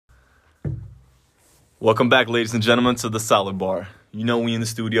Welcome back, ladies and gentlemen, to the Salad Bar. You know we in the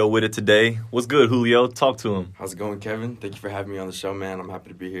studio with it today. What's good, Julio? Talk to him. How's it going, Kevin? Thank you for having me on the show, man. I'm happy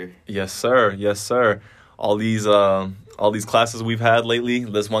to be here. Yes, sir. Yes, sir. All these classes we've had lately,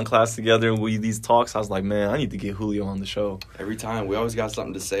 this one class together, and these talks, I was like, man, I need to get Julio on the show. Every time, we always got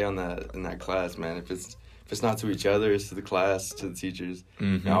something to say in that class, man. If it's not to each other, it's to the class, to the teachers.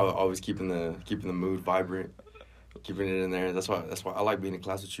 Mm-hmm. You know, always keeping the mood vibrant, keeping it in there. That's why I like being in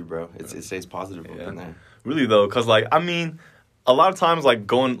class with you, bro. It stays positive up in there. Really though, cause a lot of times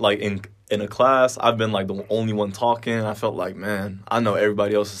going in a class, I've been like the only one talking. I felt like, man, I know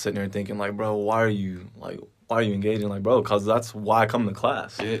everybody else is sitting there thinking like, bro, why are you engaging? Like, bro, cause that's why I come to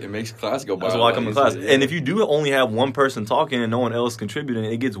class. Yeah, it makes class go by. That's why I come to class. Yeah. And if you do only have one person talking and no one else contributing,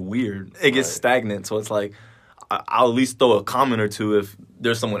 it gets weird. It gets stagnant. So it's like, I'll at least throw a comment or two if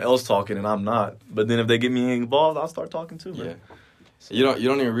there's someone else talking and I'm not. But then if they get me involved, I'll start talking too, man. Yeah. You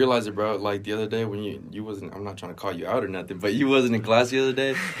don't even realize it, bro. Like the other day when you wasn't, I'm not trying to call you out or nothing, but you wasn't in class the other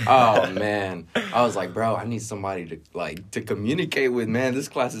day. Oh man, I was like, bro, I need somebody to communicate with. Man, this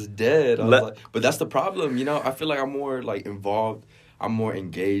class is dead. But that's the problem, you know. I feel like I'm more like involved. I'm more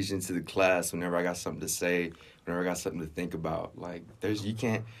engaged into the class whenever I got something to say, whenever I got something to think about. Like you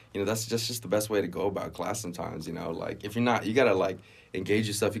can't, that's just the best way to go about class sometimes. You know, like if you're not, you gotta like engage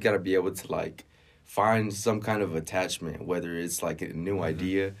yourself. You gotta be able to like find some kind of attachment, whether it's like a new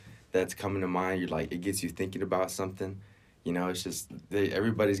idea that's coming to mind. You're like, it gets you thinking about something. You know, it's just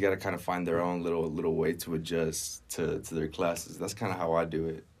everybody's got to kind of find their own little way to adjust to their classes. That's kind of how I do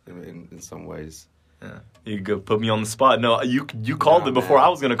it in some ways. Yeah, you could put me on the spot. No, you called it before I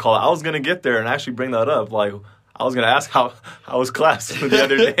was gonna call it. I was gonna get there and actually bring that up. Like, I was gonna ask how was class the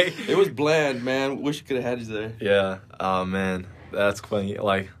other day. It was bland, man. Wish you could have had you there. Yeah. Oh man, that's funny.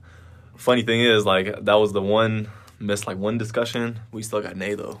 Like. Funny thing is, like, that was the one discussion. We still got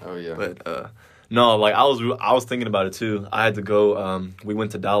Nay, though. Oh, yeah. But, no, like, I was thinking about it, too. I had to go, we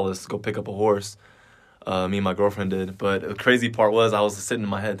went to Dallas, go pick up a horse. Me and my girlfriend did. But the crazy part was I was sitting in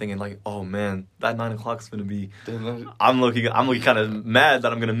my head thinking, like, oh, man, that 9 o'clock is going to be... I'm looking kind of mad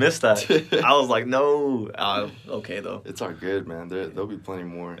that I'm going to miss that. I was like, no. Okay, though. It's all good, man. There'll be plenty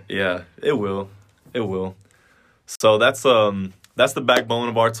more. Yeah, it will. It will. So that's the backbone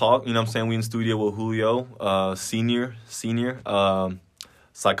of our talk. You know what I'm saying? We in studio with Julio, senior,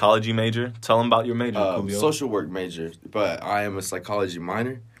 psychology major. Tell him about your major, Julio. Social work major, but I am a psychology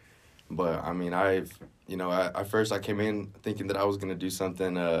minor. But, I mean, at first I came in thinking that I was going to do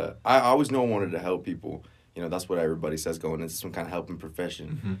something. I always knew I wanted to help people. You know, that's what everybody says going into some kind of helping profession.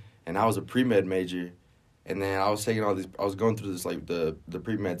 Mm-hmm. And I was a pre-med major. And then I was going through this, like, the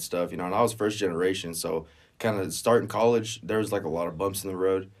pre-med stuff, and I was first generation, so kind of starting college, there was like a lot of bumps in the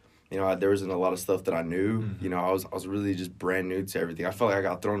road. There wasn't a lot of stuff that I knew. Mm-hmm. I was really just brand new to everything. I felt like I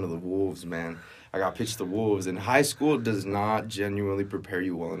got thrown to the wolves, man. I got pitched to wolves. And high school does not genuinely prepare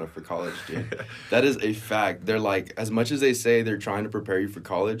you well enough for college, dude. That is a fact. They're like, as much as they say they're trying to prepare you for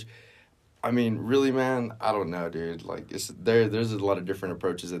college, I mean, really, man, I don't know, dude. Like, there's a lot of different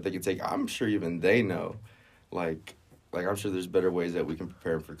approaches that they can take. I'm sure even they know. Like I'm sure there's better ways that we can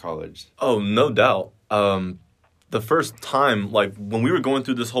prepare for college. Oh, no doubt. The first time, like, when we were going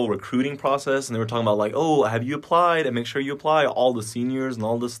through this whole recruiting process and they were talking about, like, oh, have you applied? And make sure you apply, all the seniors and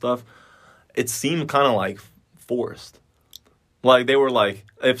all this stuff, it seemed kind of, like, forced. Like, they were like,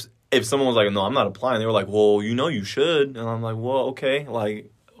 if someone was like, no, I'm not applying, they were like, well, you should. And I'm like, well, okay,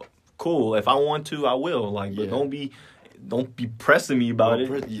 like, cool. If I want to, I will. Like, but don't be pressing me about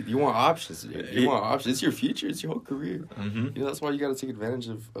it. You want options, dude. You want options. It's your future. It's your whole career. Mm-hmm. That's why you got to take advantage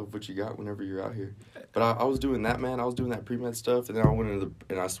of what you got whenever you're out here. But I was doing that, man. I was doing that pre-med stuff, and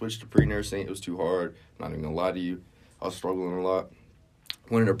then I switched to pre-nursing. It was too hard. I'm not even going to lie to you. I was struggling a lot.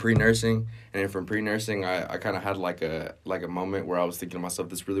 Went into pre-nursing, and then from pre-nursing, I kind of had like a moment where I was thinking to myself,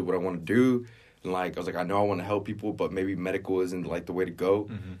 this is really what I want to do. And, like, I was like, I know I want to help people, but maybe medical isn't, like, the way to go.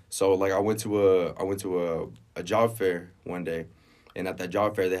 Mm-hmm. So, like, I went to a job fair one day, and at that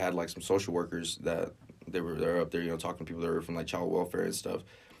job fair, they had, like, some social workers that they're up there, talking to people that were from, like, child welfare and stuff.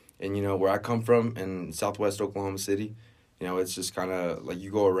 And, where I come from in southwest Oklahoma City, it's just kind of, like, you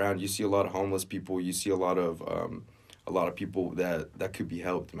go around, you see a lot of homeless people, you see a lot of people that could be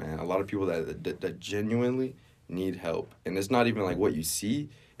helped, man. A lot of people that genuinely need help. And it's not even, like, what you see.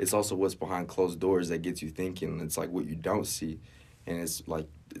 It's also what's behind closed doors that gets you thinking. It's like what you don't see. And it's like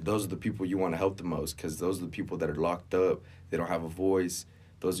those are the people you want to help the most because those are the people that are locked up. They don't have a voice.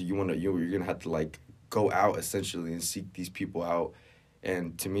 Those are you're going to have to like go out essentially and seek these people out.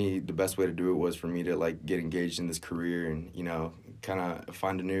 And to me, the best way to do it was for me to like get engaged in this career and, kind of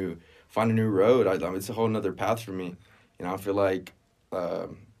find a new road. It's a whole nother path for me. I feel like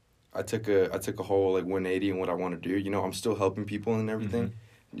I took a whole like 180 in what I want to do. You know, I'm still helping people and everything,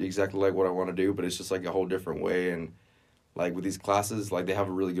 exactly like what I want to do, but it's just like a whole different way. And like with these classes, like they have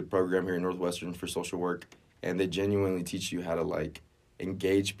a really good program here in Northwestern for social work, and they genuinely teach you how to like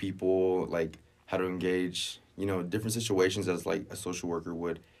engage people, like how to engage, you know, different situations as like a social worker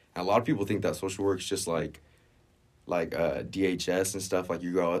would. And a lot of people think that social work's just like DHS and stuff. Like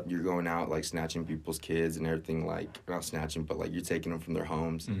you're going out like snatching people's kids and everything, like not snatching, but like you're taking them from their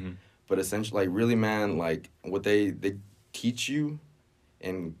homes. But essentially, like really, man, like what they teach you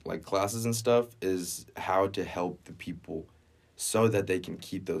in like classes and stuff is how to help the people so that they can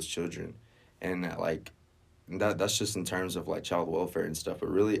keep those children. And like that's just in terms of like child welfare and stuff, but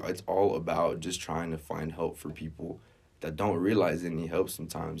really it's all about just trying to find help for people that don't realize they need help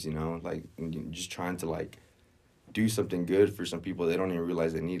sometimes, you know, like just trying to like do something good for some people they don't even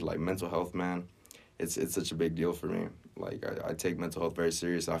realize they need. Like mental health, man, it's such a big deal for me. Like I take mental health very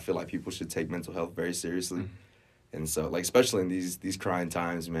serious. I feel like people should take mental health very seriously. And so, like, especially in these trying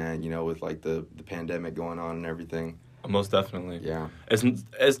times, man, you know, with, like, the pandemic going on and everything. Most definitely. Yeah.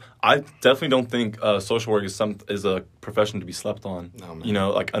 I definitely don't think social work is a profession to be slept on. No, man. You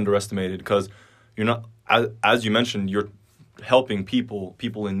know, like, underestimated. Because you're not, as you mentioned, you're helping people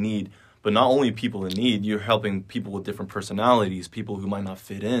in need. But not only people in need, you're helping people with different personalities, people who might not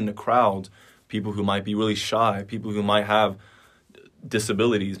fit in a crowd, people who might be really shy, people who might have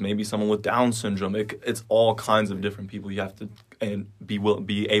disabilities, maybe someone with Down syndrome. It's all kinds of different people you have to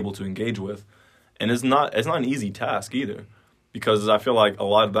be able to engage with, and it's not an easy task either, because I feel like a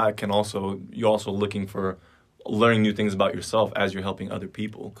lot of that you're also looking for learning new things about yourself as you're helping other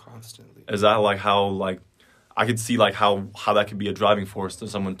people constantly. Is that like how like I could see like how that could be a driving force to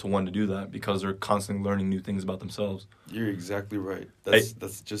someone to want to do that, because they're constantly learning new things about themselves. You're exactly right.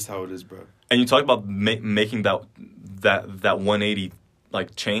 That's just how it is, bro. And you talk about making that 180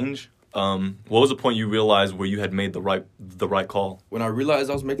 like change. What was the point you realized where you had made the right call? When I realized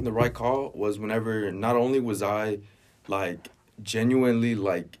I was making the right call was whenever not only was I like genuinely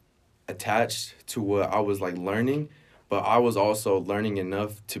like attached to what I was like learning, but I was also learning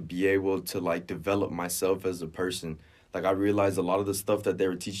enough to be able to like develop myself as a person. Like I realized a lot of the stuff that they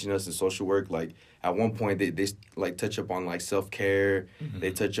were teaching us in social work, like at one point they like touch up on like self-care,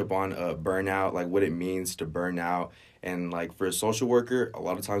 they touch up on burnout, like what it means to burn out. And like for a social worker, a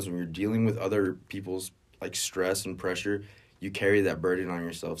lot of times when you're dealing with other people's like stress and pressure, you carry that burden on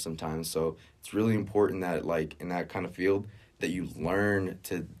yourself sometimes. So it's really important that like in that kind of field that you learn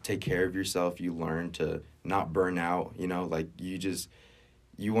to take care of yourself, you learn to not burn out, you know, like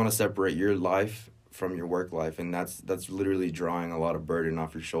you want to separate your life from your work life, and that's literally drawing a lot of burden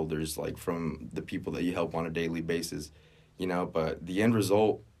off your shoulders, like from the people that you help on a daily basis, you know. But the end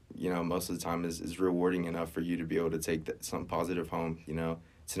result, you know, most of the time is rewarding enough for you to be able to take some positive home, you know,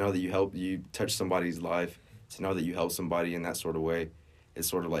 to know that you touch somebody's life, to know that you help somebody in that sort of way. It's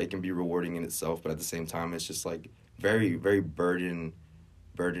sort of like, it can be rewarding in itself, but at the same time it's just like very, very burden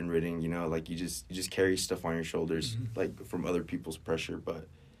ridden, you know, like you just carry stuff on your shoulders, like from other people's pressure. But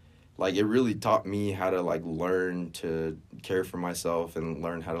like it really taught me how to like learn to care for myself and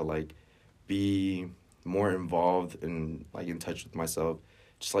learn how to like be more involved and like in touch with myself,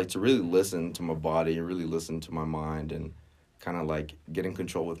 just like to really listen to my body and really listen to my mind and kind of like get in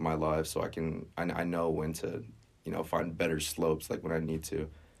control with my life, so I know when to, you know, find better slopes, like when I need to,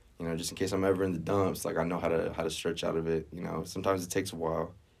 you know, just in case I'm ever in the dumps, like I know how to stretch out of it, you know. Sometimes it takes a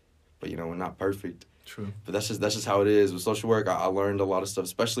while, but you know, we're not perfect. True. But that's just how it is. With social work, I learned a lot of stuff,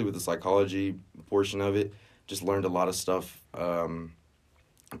 especially with the psychology portion of it. Just learned a lot of stuff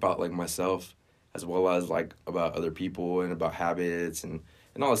about like myself, as well as like about other people and about habits and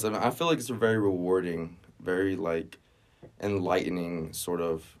all that stuff. I feel like it's a very rewarding, very like enlightening sort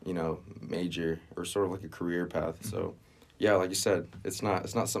of, you know, major or sort of like a career path. So yeah, like you said, it's not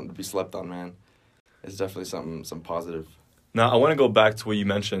something to be slept on, man. It's definitely something positive. Now I want to go back to what you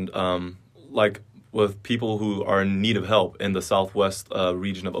mentioned, like with people who are in need of help in the southwest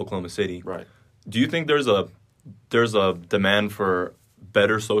region of Oklahoma City. Right. Do you think there's a demand for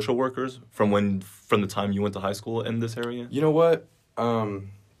better social workers from the time you went to high school in this area? You know what?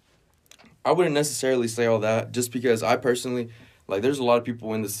 I wouldn't necessarily say all that, just because I personally, like, there's a lot of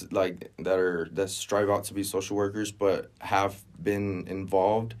people in this, like, that strive out to be social workers, but have been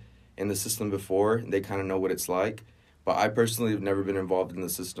involved in the system before. They kind of know what it's like. But I personally have never been involved in the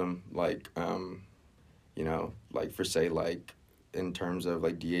system, like, you know, like, for, say, like, in terms of,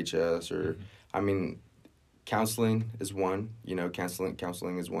 like, DHS or, I mean, counseling is one, you know,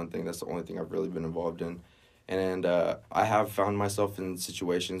 counseling is one thing. That's the only thing I've really been involved in. And I have found myself in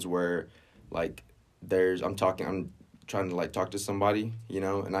situations where, like, I'm trying to like talk to somebody, you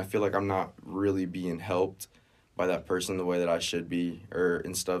know, and I feel like I'm not really being helped by that person the way that I should be or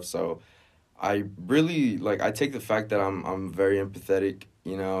and stuff. So I really like I take the fact that I'm very empathetic,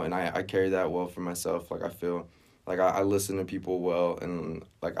 you know, and I carry that well for myself. Like I feel like I listen to people well, and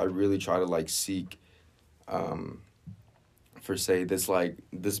like I really try to like seek um for say this like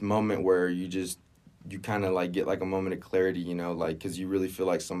this moment where you kind of like get like a moment of clarity, you know, like because you really feel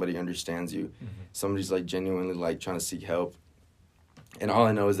like somebody understands you, somebody's like genuinely like trying to seek help, and all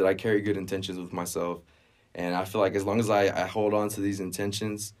I know is that I carry good intentions with myself, and I feel like as long as I hold on to these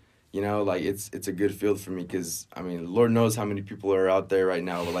intentions, you know, like it's a good field for me, because I mean Lord knows how many people are out there right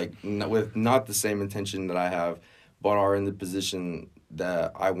now like with not the same intention that I have, but are in the position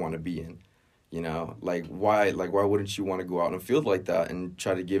that I want to be in. You know, like why wouldn't you want to go out in a field like that and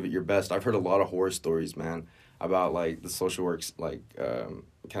try to give it your best? I've heard a lot of horror stories, man, about like the social works, like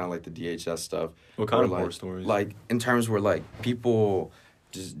kind of like the DHS stuff. What kind where, of like, horror stories? Like in terms where like people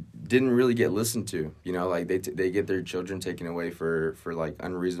just didn't really get listened to. You know, like they get their children taken away for like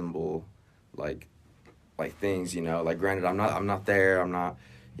unreasonable, like things. You know, like granted, I'm not there. I'm not.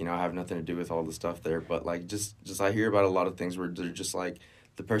 You know, I have nothing to do with all the stuff there. But like just I hear about a lot of things where they're just like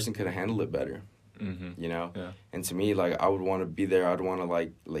the person could have handled it better. You know, Yeah. and to me, like I would want to be there. I'd want to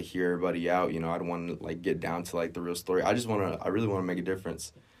like hear everybody out. You know, I'd want to like get down to like the real story. I really want to make a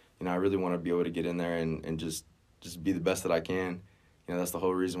difference. You know, I really want to be able to get in there and just be the best that I can. You know, that's the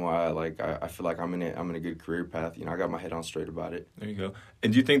whole reason why I feel like I'm in a good career path. You know, I got my head on straight about it. There you go.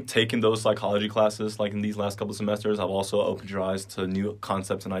 And do you think taking those psychology classes, like in these last couple of semesters, have also opened your eyes to new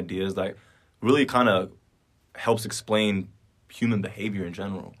concepts and ideas that really kind of helps explain human behavior in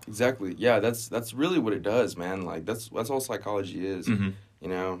general? Exactly. Yeah, that's really what it does, man. Like that's all psychology is. You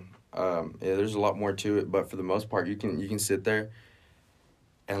know, yeah, there's a lot more to it, but for the most part, you can sit there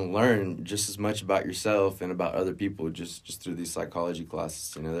and learn just as much about yourself and about other people just through these psychology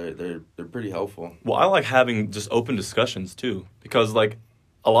classes. You know, they're pretty helpful. Well, I like having just open discussions too, because like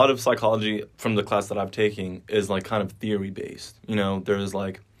a lot of psychology from the class that I'm taking is like kind of theory based. You know, there's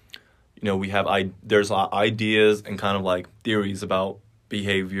like, you know, there's ideas and kind of like theories about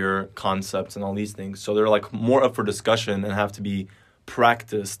behavior, concepts, and all these things. So they're like more up for discussion and have to be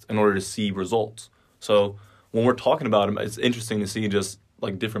practiced in order to see results. So when we're talking about them, it's interesting to see just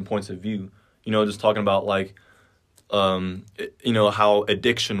like different points of view. You know, just talking about like, you know, how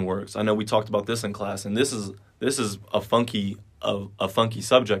addiction works. I know we talked about this in class, and this is a funky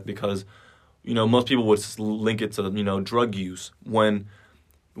subject because, you know, most people would link it to, you know, drug use when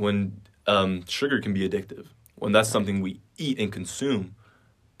sugar can be addictive, when that's something we eat and consume,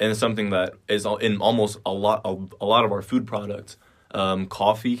 and it's something that is in almost a lot of our food products.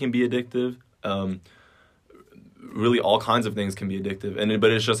 Coffee can be addictive. Really, all kinds of things can be addictive,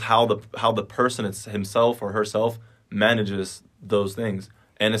 but it's just how the person himself or herself manages those things,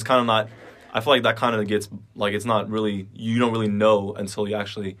 and it's kind of not. I feel like that kind of gets like it's not really, you don't really know until you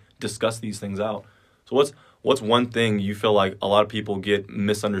actually discuss these things out. So what's one thing you feel like a lot of people get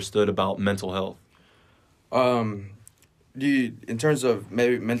misunderstood about mental health? Do you, in terms of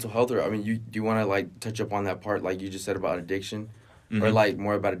maybe mental health, or I mean, do you want to like touch up on that part like you just said about addiction, or like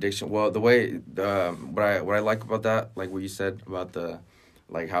more about addiction? Well, the way what I like about that, like what you said about the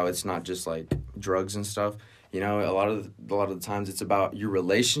like how it's not just like drugs and stuff. You know, a lot of the times it's about your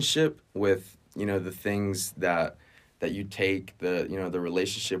relationship with, you know, the things that you take, the, you know, the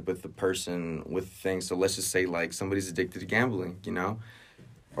relationship with the person, with things. So let's just say like somebody's addicted to gambling, you know,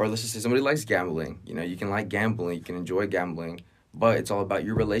 or let's just say somebody likes gambling. You know, you can like gambling, you can enjoy gambling, but it's all about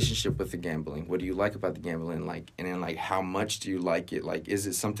your relationship with the gambling. What do you like about the gambling? Like, and then like how much do you like it? Like, is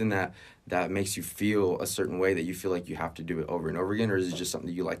it something that makes you feel a certain way that you feel like you have to do it over and over again, or is it just something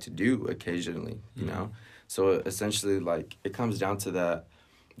that you like to do occasionally? You know. So essentially, like, it comes down to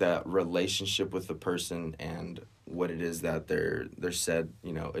that relationship with the person and what it is that they're said,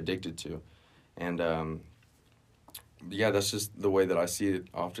 you know, addicted to. And yeah, that's just the way that I see it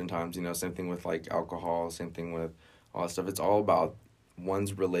oftentimes. You know, same thing with like alcohol, same thing with all that stuff. It's all about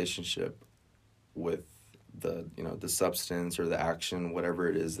one's relationship with the, you know, the substance or the action, whatever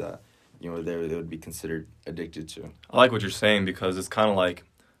it is that, you know, they would be considered addicted to. I like what you're saying, because it's kind of like,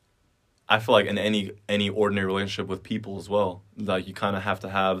 I feel like in any ordinary relationship with people as well, like you kind of have to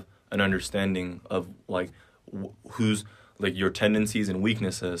have an understanding of like who's like your tendencies and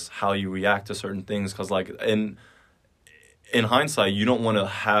weaknesses, how you react to certain things. Because like in hindsight, you don't want to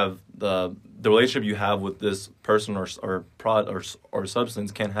have the relationship you have with this person or product or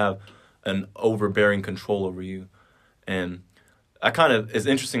substance can have an overbearing control over you. And that kind of is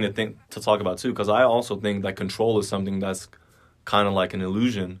interesting to talk about too, because I also think that control is something that's kind of like an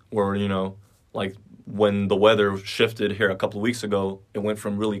illusion, where, you know, like when the weather shifted here a couple of weeks ago, it went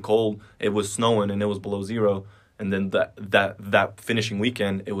from really cold, it was snowing and it was below zero, and then that finishing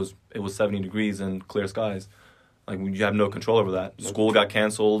weekend, it was 70 degrees and clear skies. Like you have no control over that. School got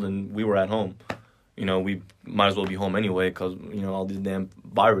canceled and we were at home. We might as well be home anyway because all these damn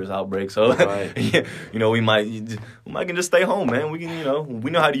virus outbreaks. So Right. we might can just stay home, man. We can we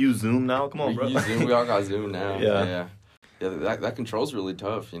know how to use Zoom now. Come on, bro. We use Zoom. We all got Zoom now. Yeah. Yeah, that control's really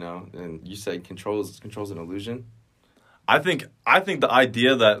tough, And you say control's an illusion. I think the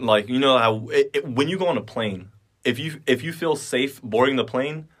idea that like how when you go on a plane, if you feel safe boarding the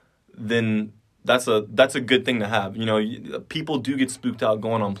plane, then that's a good thing to have. People do get spooked out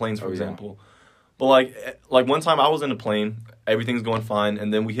going on planes, for example. But like one time I was in a plane, everything's going fine,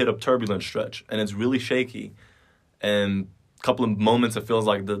 and then we hit a turbulence stretch, and it's really shaky, and a couple of moments it feels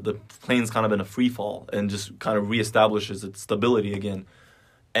like the plane's kind of in a free fall and just kind of reestablishes its stability again.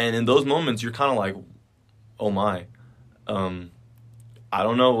 And in those moments, you're kind of like, oh my, I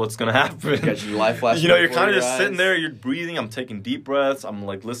don't know what's gonna happen. Got your life flashing. You're kind of just sitting there, you're breathing. I'm taking deep breaths. I'm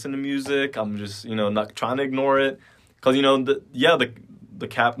like listening to music. I'm just not trying to ignore it, because the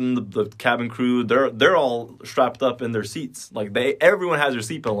captain, the cabin crew, they're all strapped up in their seats. Like everyone has their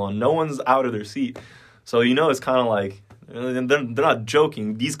seatbelt on. No one's out of their seat. So it's kind of like they're not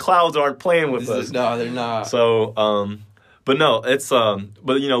joking. These clouds aren't playing with us. No, they're not. So but no, it's but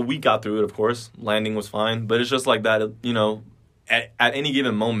we got through it. Of course, landing was fine. But it's just like that. At any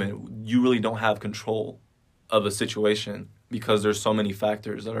given moment, you really don't have control of a situation because there's so many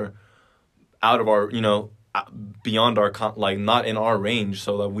factors that are out of our beyond our not in our range,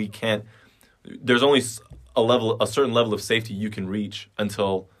 so that we can't. There's only a certain level of safety you can reach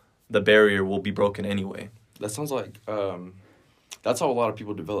until the barrier will be broken anyway. That sounds like that's how a lot of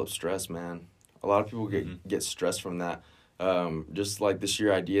people develop stress, man. A lot of people get stressed from that. Just like the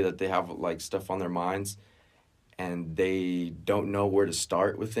sheer idea that they have like stuff on their minds and they don't know where to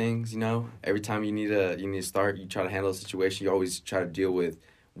start with things, Every time you need to start, you try to handle a situation, you always try to deal with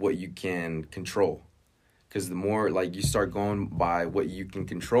what you can control. Because the more like you start going by what you can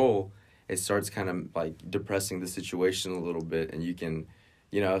control, it starts kind of like depressing the situation a little bit, and you can,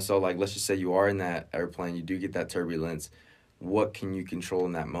 so like let's just say you are in that airplane, you do get that turbulence. What can you control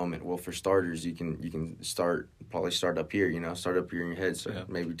in that moment? Well, for starters, you can probably start up here, start up here in your head. So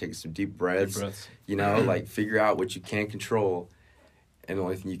maybe take some deep breaths. Like figure out what you can control, and the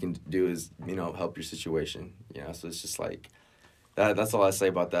only thing you can do is help your situation. So it's just like. That's all I say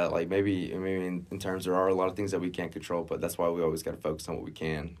about that. Like maybe in terms there are a lot of things that we can't control, but that's why we always got to focus on what we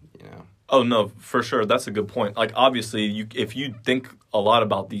can. Oh no, for sure, that's a good point. Like obviously, if you think a lot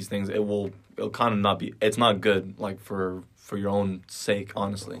about these things, it'll kind of not be. It's not good. Like for your own sake,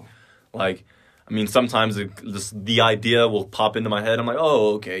 honestly. Like I mean, sometimes the idea will pop into my head. I'm like,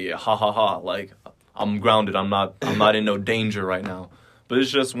 oh okay, yeah, ha ha ha. Like I'm grounded. I'm not in no danger right now. But it's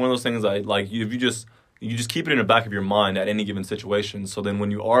just one of those things. You just keep it in the back of your mind at any given situation. So then when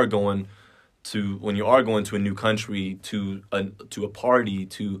you are going to a new country, to a party,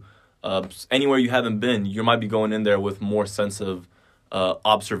 to anywhere you haven't been, you might be going in there with more sense of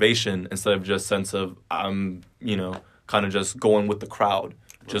observation instead of just sense of kind of just going with the crowd,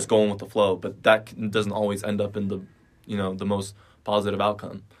 just going with the flow. But that doesn't always end up in the the most positive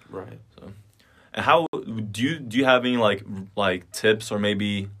outcome. Right. So, and how do you have any like tips or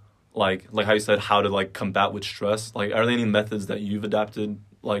maybe like how you said, how to like combat with stress? Like, are there any methods that you've adapted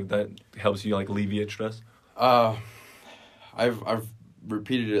like that helps you like alleviate stress? I've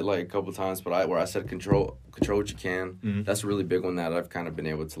repeated it like a couple times, but where I said control what you can. Mm-hmm. That's a really big one that I've kind of been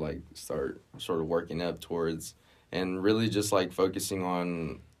able to like start sort of working up towards, and really just like focusing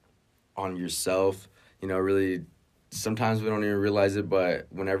on yourself. Really sometimes we don't even realize it, but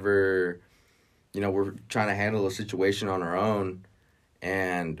whenever we're trying to handle a situation on our own,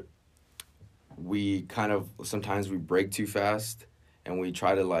 and we kind of sometimes we break too fast and we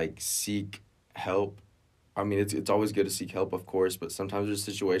try to like seek help. I mean, it's always good to seek help, of course, but sometimes there's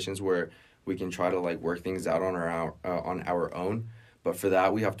situations where we can try to like work things out on our own. But for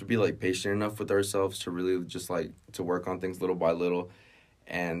that, we have to be like patient enough with ourselves to really just like to work on things little by little,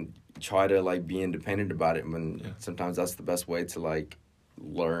 and try to like be independent about it. When sometimes that's the best way to like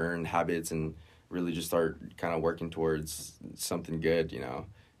learn habits and really just start kind of working towards something good, and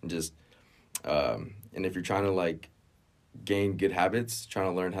just and if you're trying to like gain good habits, trying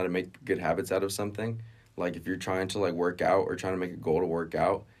to learn how to make good habits out of something, like if you're trying to like work out or trying to make a goal to work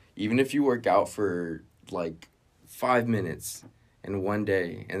out, even if you work out for like 5 minutes in one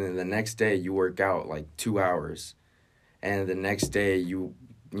day, and then the next day you work out like 2 hours, and the next day you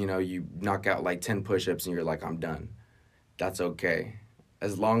knock out like 10 push-ups and you're like, I'm done. That's okay.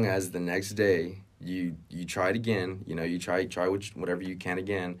 As long as the next day you try it again. You know, you try whatever you can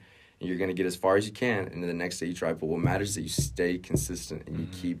again, and you're gonna get as far as you can. And then the next day you try. But what matters is that you stay consistent and you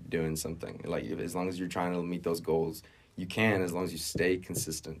keep doing something. Like as long as you're trying to meet those goals, you can, as long as you stay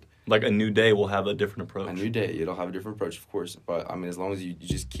consistent. Like a new day will have a different approach. A new day, it'll have a different approach, of course. But I mean, as long as you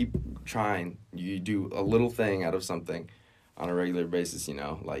just keep trying, you do a little thing out of something on a regular basis. You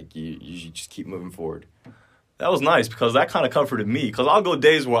know, like you just keep moving forward. That was nice because that kind of comforted me. Because I'll go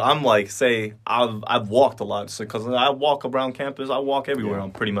days where I'm like, say, I've walked a lot. Because I walk around campus, I walk everywhere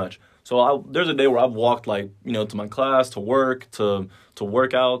pretty much. So there's a day where I've walked like, you know, to my class, to work, to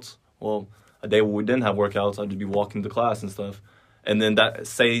workouts. Well, a day where we didn't have workouts, I'd just be walking to class and stuff. And then that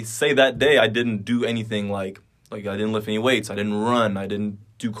say that day I didn't do anything like I didn't lift any weights, I didn't run, I didn't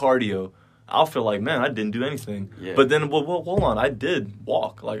do cardio. I'll feel like, man, I didn't do anything. Yeah. But then, well, hold on, I did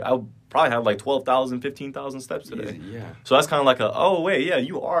walk. Like I probably had like 12,000, 15,000 steps today. Yeah. So that's kind of like oh wait, yeah,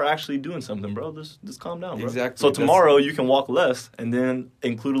 you are actually doing something, bro. Just calm down, bro. Exactly. So tomorrow you can walk less and then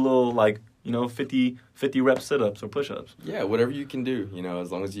include a little like, you know, 50 rep sit-ups or push-ups. Yeah, whatever you can do, you know,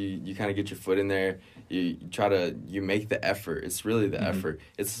 as long as you kind of get your foot in there, you make the effort. It's really the effort.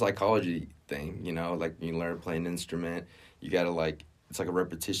 It's a psychology thing, you know, like you learn to play an instrument, you got to it's like a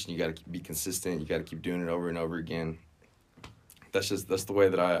repetition. You got to be consistent. You got to keep doing it over and over again. That's the way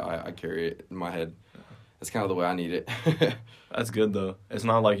that I carry it in my head. That's kind of the way I need it. That's good, though. It's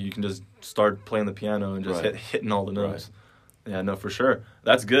not like you can just start playing the piano and just hitting all the notes. Right. Yeah, no, for sure.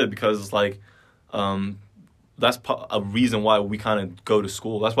 That's good because it's like that's a reason why we kind of go to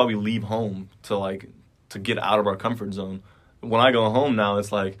school. That's why we leave home to get out of our comfort zone. When I go home now,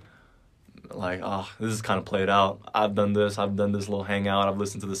 it's like, this is kind of played out. I've done this little hangout. I've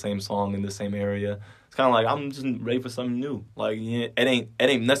listened to the same song in the same area. It's kind of like I'm just ready for something new. Like it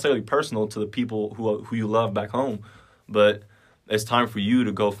ain't necessarily personal to the people who you love back home, but it's time for you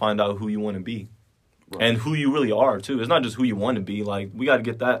to go find out who you want to be, and who you really are too. It's not just who you want to be. Like we got to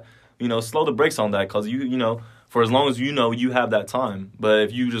get that, slow the brakes on that, because you for as long as you have that time. But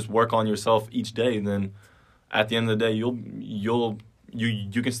if you just work on yourself each day, then at the end of the day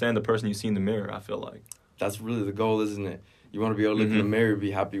you can stand the person you see in the mirror, I feel like. That's really the goal, isn't it? You want to be able to look in the mirror,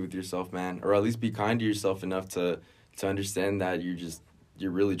 be happy with yourself, man. Or at least be kind to yourself enough to understand that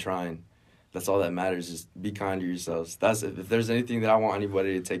you're really trying. That's all that matters, just be kind to yourselves. If there's anything that I want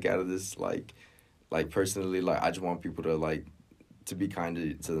anybody to take out of this, like personally, I just want people to be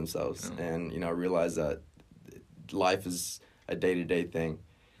kind to themselves and, realize that life is a day-to-day thing.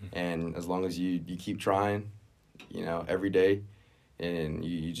 And as long as you keep trying, every day, and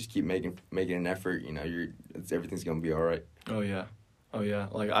you just keep making an effort, everything's gonna be all right. Oh yeah.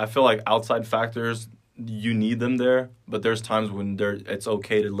 I feel like outside factors, you need them there, but there's times when it's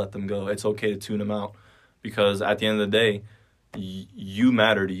okay to let them go. It's okay to tune them out, because at the end of the day, you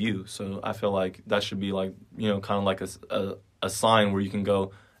matter to you. So I feel like that should be kind of like a sign where you can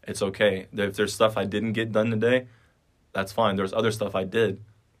go, it's okay. If there's stuff I didn't get done today, that's fine. There's other stuff I did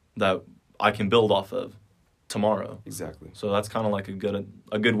that I can build off of tomorrow. Exactly. So that's kind of like a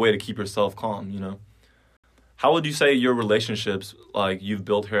good way to keep yourself calm, How would you say your relationships you've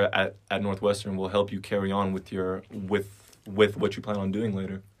built here at Northwestern will help you carry on with with what you plan on doing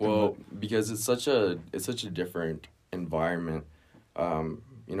later? Well, because it's such a different environment,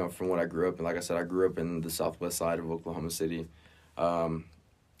 from what I grew up in. Like I said, I grew up in the southwest side of Oklahoma City.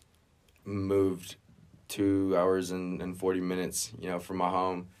 Moved 2 hours and 40 minutes, from my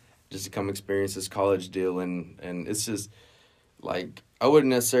home, just to come experience this college deal, and it's just I wouldn't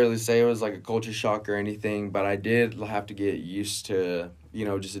necessarily say it was like a culture shock or anything, but I did have to get used to,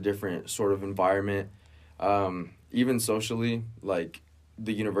 just a different sort of environment. Even socially,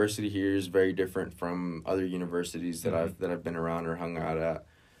 the university here is very different from other universities that I've been around or hung out at.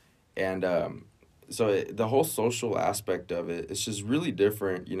 And so the whole social aspect of it, it's just really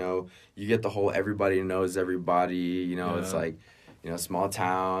different. You get the whole everybody knows everybody, it's small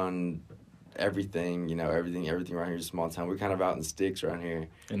town, everything around here is small town. We're kind of out in the sticks around here,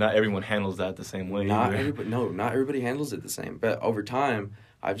 and not everyone handles that the same way. Not everybody handles it the same. But over time,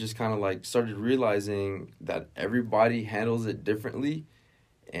 I've just kind of started realizing that everybody handles it differently,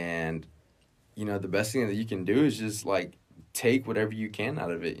 and the best thing that you can do is just take whatever you can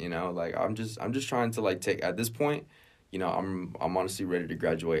out of it. I'm just trying to take, at this point, I'm honestly ready to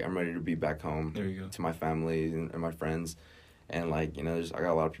graduate. I'm ready to be back home. There you go. To my family and my friends. And, I got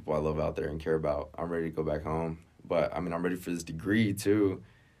a lot of people I love out there and care about. I'm ready to go back home. But, I'm ready for this degree, too.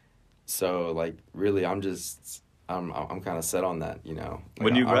 So, really, I'm kind of set on that,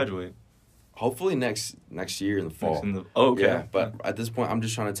 When do you graduate? Hopefully next year in the fall. Okay. Yeah, but at this point, I'm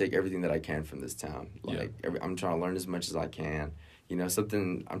just trying to take everything that I can from this town. I'm trying to learn as much as I can, you know,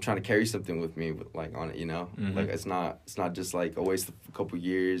 something, I'm trying to carry something with me, like, on it, you know? Mm-hmm. Like, it's not just, like, a waste of a couple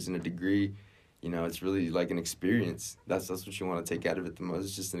years and a degree. You know, it's really, like, an experience. That's what you want to take out of it the most.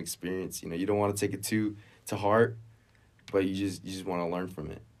 It's just an experience. You know, you don't want to take it too to heart, but you just want to learn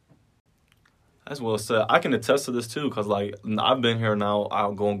from it. That's well said. I can attest to this too, because like I've been here now,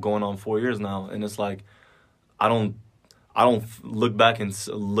 going on 4 years now, and it's like I don't look back and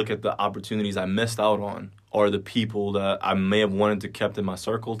look at the opportunities I missed out on, or the people that I may have wanted to kept in my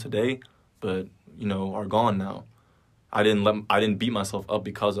circle today, but you know are gone now. I didn't beat myself up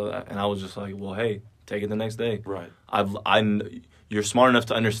because of that, and I was just like, well, hey, take it the next day. Right. You're smart enough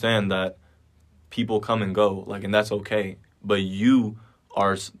to understand that people come and go, like, and that's okay, but you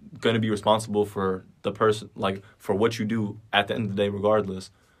are going to be responsible for the person, like, for what you do at the end of the day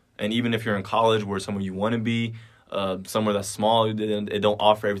regardless. And even if you're in college where somewhere you want to be, somewhere that's small, it don't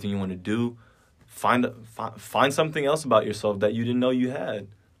offer everything you want to do, find something else about yourself that you didn't know you had,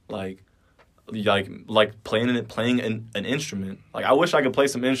 like playing an instrument. Like, I wish I could play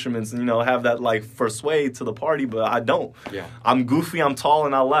some instruments and, you know, have that, like, persuade to the party, but I don't. Yeah. I'm goofy, I'm tall,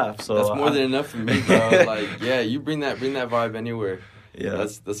 and I laugh. So that's more than enough for me, bro. Like, yeah, you bring that vibe anywhere. Yeah.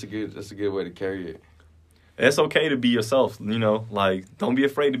 That's a good way to carry it. It's okay to be yourself, you know, like, don't be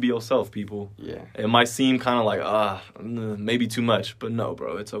afraid to be yourself, people. Yeah. It might seem kind of like, maybe too much, but no,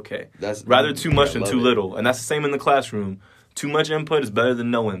 bro, it's okay. That's rather too much than too it. little. And that's the same in the classroom. Too much input is better than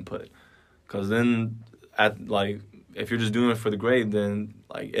no input. Because then, if you're just doing it for the grade, then,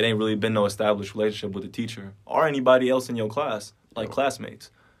 like, it ain't really been no established relationship with the teacher or anybody else in your class, like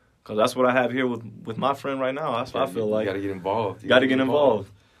classmates. Because that's what I have here with my friend right now. That's what I feel like. You got to get involved. You got to get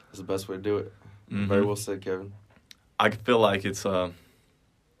involved. That's the best way to do it. Mm-hmm. Very well said, Kevin. I feel like it's,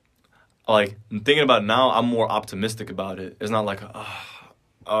 like, thinking about it now, I'm more optimistic about it. It's not like,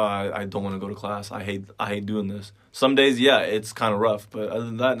 I don't want to go to class. I hate doing this. Some days, yeah, it's kind of rough. But other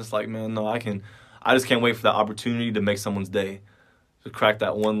than that, it's like, man, no, I just can't wait for that opportunity to make someone's day. To crack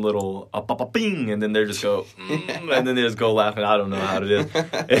that one little bing, and then they just go, and then they just go laughing. I don't know how it is.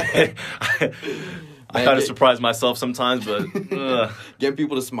 I kind of surprise myself sometimes, but getting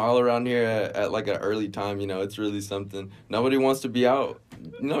people to smile around here at like an early time, you know, it's really something. Nobody wants to be out.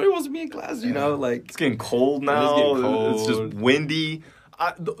 Nobody wants to be in class, you know, like it's getting cold now. It's getting cold. It's just windy.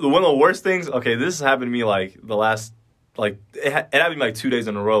 One of the worst things. Okay, this has happened to me like the last, like it happened to me like 2 days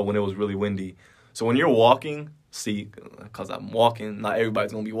in a row when it was really windy. So when you're walking. See, because I'm walking, not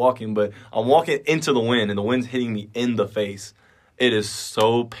everybody's going to be walking, but I'm walking into the wind, and the wind's hitting me in the face. It is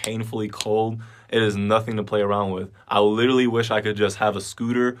so painfully cold. It is nothing to play around with. I literally wish I could just have a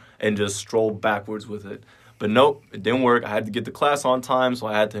scooter and just stroll backwards with it. But nope, it didn't work. I had to get to class on time, so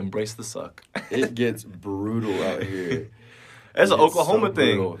I had to embrace the suck. It gets brutal out here. It's an Oklahoma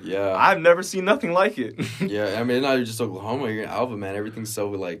thing. Yeah. I've never seen nothing like it. Yeah, I mean, it's not just Oklahoma. You're in Alva, man. Everything's so,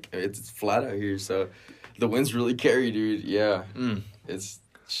 like, it's flat out here, so... The winds really carry, dude. Yeah. It's...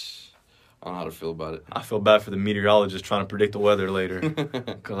 I don't know how to feel about it. I feel bad for the meteorologist trying to predict the weather later.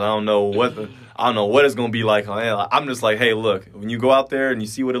 Because I don't know what it's going to be like. I'm just like, hey, look, when you go out there and you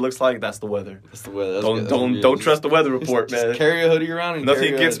see what it looks like, that's the weather. That's the weather. Don't trust the weather report, man. Just carry a hoodie around and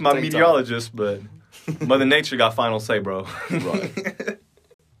nothing against my meteorologist, but Mother Nature got final say, bro. Right.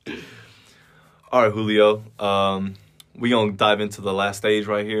 All right, Julio. We going to dive into the last stage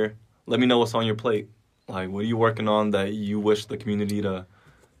right here. Let me know what's on your plate. Like, what are you working on that you wish the community to,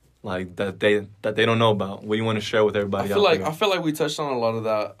 like, that they don't know about? What do you want to share with everybody? I feel like we touched on a lot of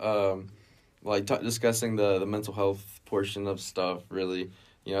that, like discussing the mental health portion of stuff. Really,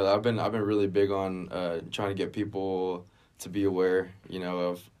 you know, I've been really big on trying to get people to be aware, you know,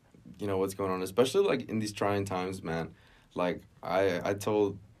 of, you know, what's going on, especially like in these trying times, man. Like I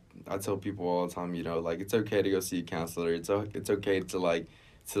tell people all the time, you know, like, it's okay to go see a counselor. It's okay to like.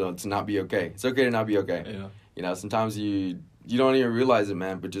 To not be okay. It's okay to not be okay. Yeah. You know, sometimes you don't even realize it,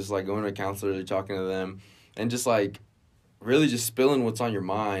 man, but just, like, going to a counselor, talking to them, and just, like, really just spilling what's on your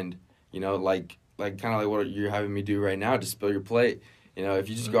mind, you know, like kind of like what you're having me do right now, just spill your plate. You know, if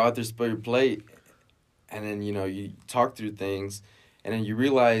you just go out there, spill your plate, and then, you know, you talk through things, and then you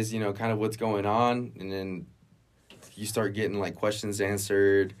realize, you know, kind of what's going on, and then you start getting, like, questions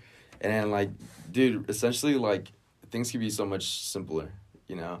answered, and then, like, dude, essentially, like, things can be so much simpler.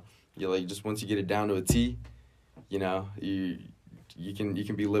 You know, you like, just once you get it down to a T, you know, you can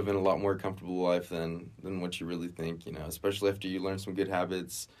be living a lot more comfortable life than what you really think. You know, especially after you learn some good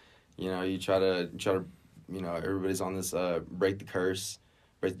habits. You know, you try to you know, everybody's on this break the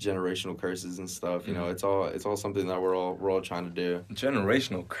generational curses and stuff. You know, it's all something that we're all trying to do.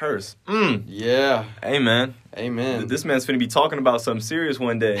 Generational curse. Yeah. Hey, man. Amen. This man's finna be talking about something serious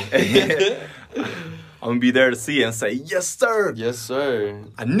one day. I'm gonna be there to see it and say, yes, sir. Yes, sir.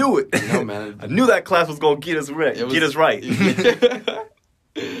 I knew it. No, man. I knew that class was gonna get us right. Get us right.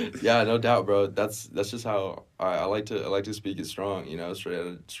 Yeah, no doubt, bro. That's just how I like to speak it strong. You know, straight out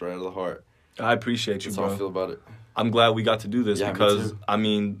of the heart. I appreciate you, That's bro. how I feel about it. I'm glad we got to do this Yeah, because I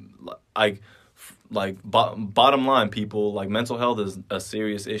mean, bottom line, people, like mental health is a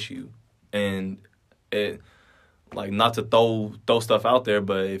serious issue, and it. Like, not to throw stuff out there,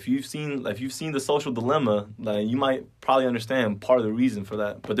 but if you've seen The Social Dilemma, like, you might probably understand part of the reason for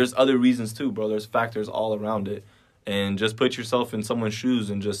that. But there's other reasons too, bro. There's factors all around it, and just put yourself in someone's shoes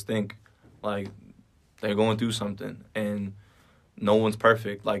and just think, like, they're going through something, and no one's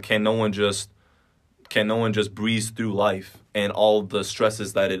perfect. Like, can no one just breeze through life and all the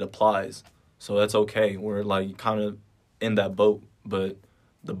stresses that it applies? So that's okay. We're like kind of in that boat, but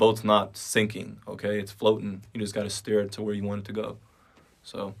the boat's not sinking, okay? It's floating. You just got to steer it to where you want it to go.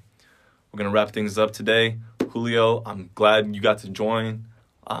 So we're going to wrap things up today. Julio, I'm glad you got to join.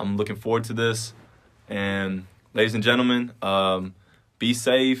 I'm looking forward to this. And ladies and gentlemen, be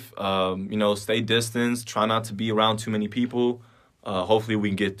safe. Stay distanced. Try not to be around too many people. Hopefully we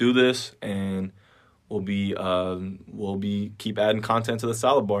can get through this, and we'll be keep adding content to the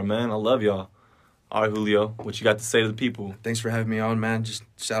salad bar, man. I love y'all. All right, Julio, what you got to say to the people? Thanks for having me on, man. Just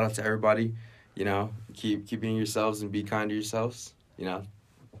shout out to everybody. You know, keep being yourselves and be kind to yourselves. You know,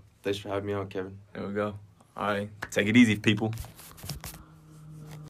 thanks for having me on, Kevin. There we go. All right, take it easy, people.